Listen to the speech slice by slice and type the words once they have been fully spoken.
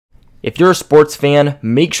If you're a sports fan,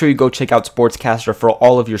 make sure you go check out SportsCastr for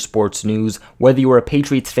all of your sports news. Whether you are a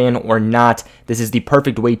Patriots fan or not, this is the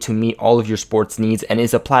perfect way to meet all of your sports needs and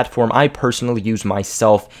is a platform I personally use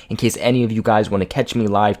myself in case any of you guys want to catch me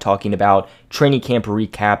live talking about training camp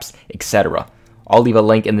recaps, etc. I'll leave a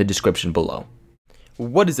link in the description below.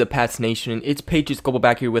 What is up, Pats Nation? It's Patriots Global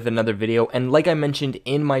back here with another video, and like I mentioned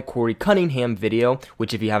in my Corey Cunningham video,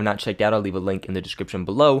 which if you have not checked out, I'll leave a link in the description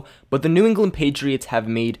below, but the New England Patriots have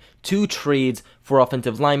made 2 trades for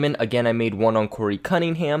offensive linemen. Again, I made one on Corey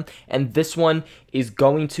Cunningham, and this one is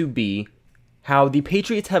going to be how the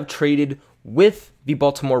Patriots have traded with the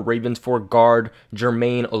Baltimore Ravens for guard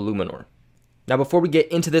Jermaine Eluemunor. Now, before we get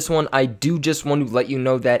into this one, I do just want to let you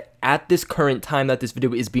know that at this current time that this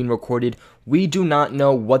video is being recorded, we do not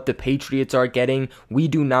know what the Patriots are getting. We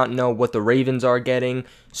do not know what the Ravens are getting.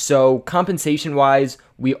 So, compensation-wise,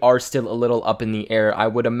 we are still a little up in the air. I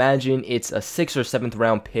would imagine it's a 6th or 7th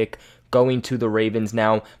round pick going to the Ravens.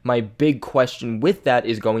 Now, my big question with that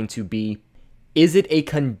is going to be, is it a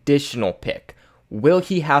conditional pick? Will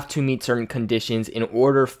he have to meet certain conditions in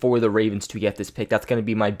order for the Ravens to get this pick? That's going to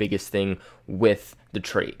be my biggest thing with the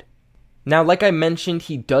trade. Now, like I mentioned,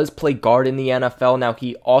 he does play guard in the NFL. Now,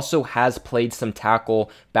 he also has played some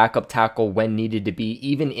tackle, backup tackle when needed to be,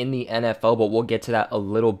 even in the NFL, but we'll get to that a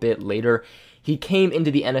little bit later. He came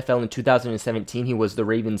into the NFL in 2017. He was the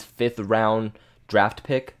Ravens' 5th round draft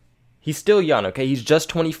pick. He's still young, okay? He's just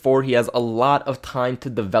 24. He has a lot of time to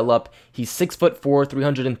develop. He's 6'4",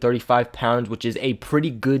 335 pounds, which is a pretty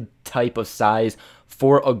good type of size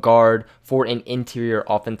for a guard, for an interior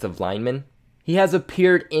offensive lineman. He has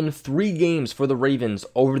appeared in 3 games for the Ravens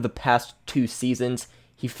over the past 2 seasons.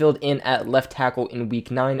 He filled in at left tackle in Week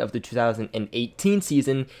 9 of the 2018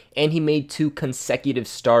 season, and he made 2 consecutive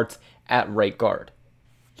starts at right guard.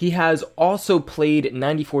 He has also played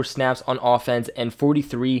 94 snaps on offense and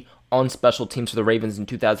 43 on special teams for the Ravens in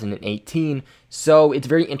 2018, so it's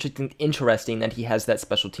very interesting that he has that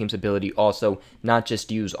special teams ability also, not just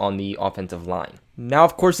used on the offensive line. Now,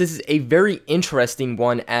 of course, this is a very interesting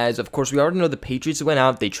one, as, of course, we already know the Patriots went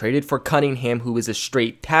out, they traded for Cunningham, who is a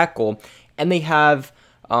straight tackle, and they have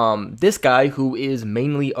this guy who is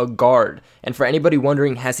mainly a guard. And for anybody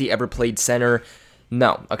wondering, has he ever played center?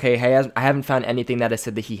 No, okay, I haven't found anything that has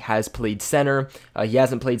said that he has played center. He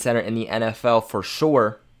hasn't played center in the NFL for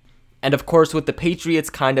sure. And of course, with the Patriots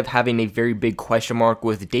kind of having a very big question mark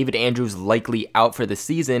with David Andrews likely out for the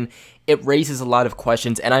season, it raises a lot of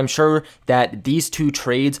questions, and I'm sure that these 2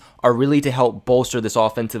 trades are really to help bolster this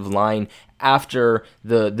offensive line after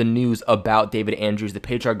the news about David Andrews. The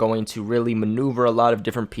Patriots are going to really maneuver a lot of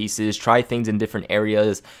different pieces, try things in different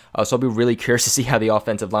areas, so I'll be really curious to see how the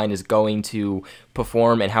offensive line is going to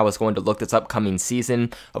perform and how it's going to look this upcoming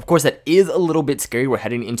season. Of course, that is a little bit scary. We're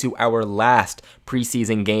heading into our last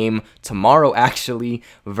preseason game tomorrow, actually,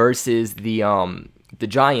 versus the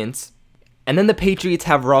Giants. And then the Patriots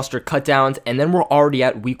have roster cutdowns, and then we're already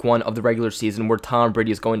at Week 1 of the regular season where Tom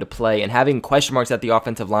Brady is going to play, and having question marks at the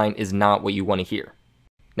offensive line is not what you want to hear.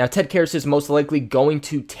 Now, Ted Karras is most likely going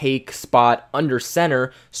to take spot under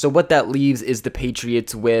center, so what that leaves is the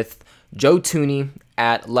Patriots with Joe Thuney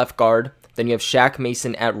at left guard. Then you have Shaq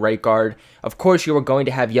Mason at right guard. Of course, you are going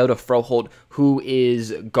to have Hjalte Froholdt, who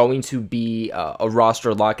is going to be a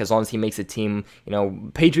roster lock as long as he makes a team. You know,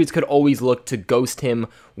 Patriots could always look to ghost him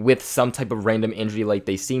with some type of random injury like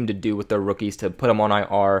they seem to do with their rookies to put him on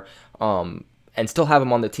IR and still have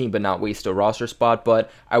him on the team but not waste a roster spot. But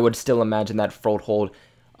I would still imagine that Froholdt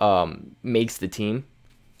makes the team.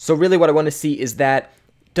 So really what I want to see is that,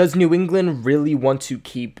 does New England really want to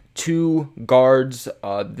keep 2 guards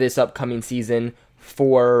this upcoming season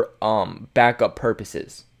for backup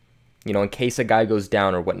purposes? You know, in case a guy goes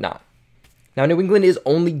down or whatnot. Now, New England is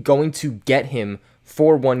only going to get him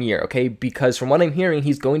for 1 year, okay? Because from what I'm hearing,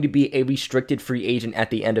 he's going to be a restricted free agent at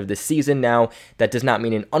the end of the season. Now, that does not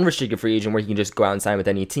mean an unrestricted free agent where he can just go out and sign with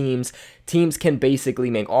any teams. Teams can basically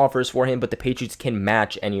make offers for him, but the Patriots can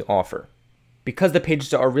match any offer. Because the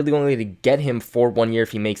Patriots are really only to get him for 1 year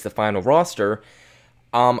if he makes the final roster,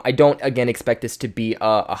 I don't, again, expect this to be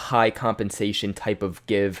a high compensation type of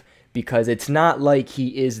give, because it's not like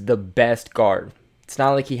he is the best guard. It's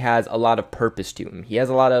not like he has a lot of purpose to him. He has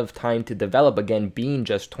a lot of time to develop, again, being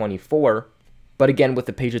just 24. But again, with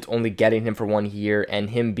the Patriots only getting him for 1 year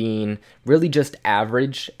and him being really just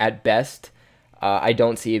average at best, I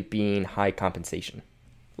don't see it being high compensation.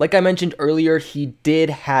 Like I mentioned earlier, he did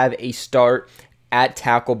have a start at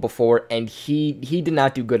tackle before, and he did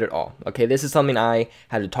not do good at all. Okay, this is something I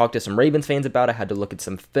had to talk to some Ravens fans about. I had to look at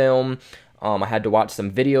some film. I had to watch some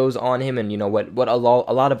videos on him, and what a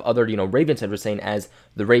lot of other Ravens fans were saying, as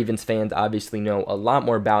the Ravens fans obviously know a lot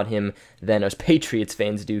more about him than us Patriots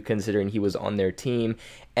fans do, considering he was on their team.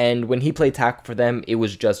 And when he played tackle for them, it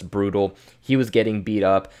was just brutal. He was getting beat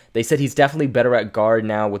up. They said he's definitely better at guard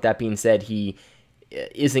now. With that being said, he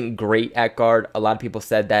isn't great at guard. A lot of people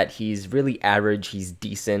said that he's really average. He's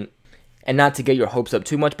decent. And not to get your hopes up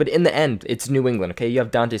too much, but in the end, it's New England. Okay, you have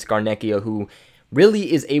Dante Scarnecchia, who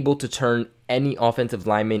really is able to turn any offensive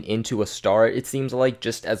lineman into a star, it seems like,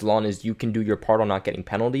 just as long as you can do your part on not getting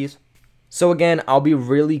penalties. So again, I'll be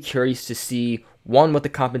really curious to see, one, what the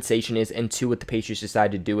compensation is, and two, what the Patriots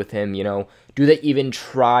decide to do with him. Do they even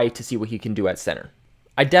try to see what he can do at center?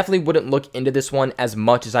 I definitely wouldn't look into this one as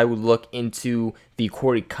much as I would look into the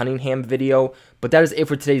Corey Cunningham video. But that is it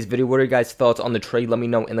for today's video. What are your guys' thoughts on the trade? Let me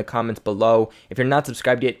know in the comments below. If you're not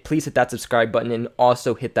subscribed yet, please hit that subscribe button and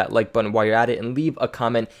also hit that like button while you're at it, and leave a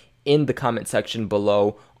comment in the comment section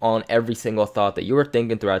below on every single thought that you were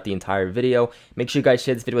thinking throughout the entire video. Make sure you guys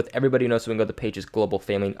share this video with everybody who knows so we can go to the Patriots global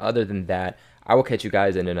family. And other than that, I will catch you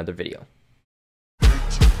guys in another video.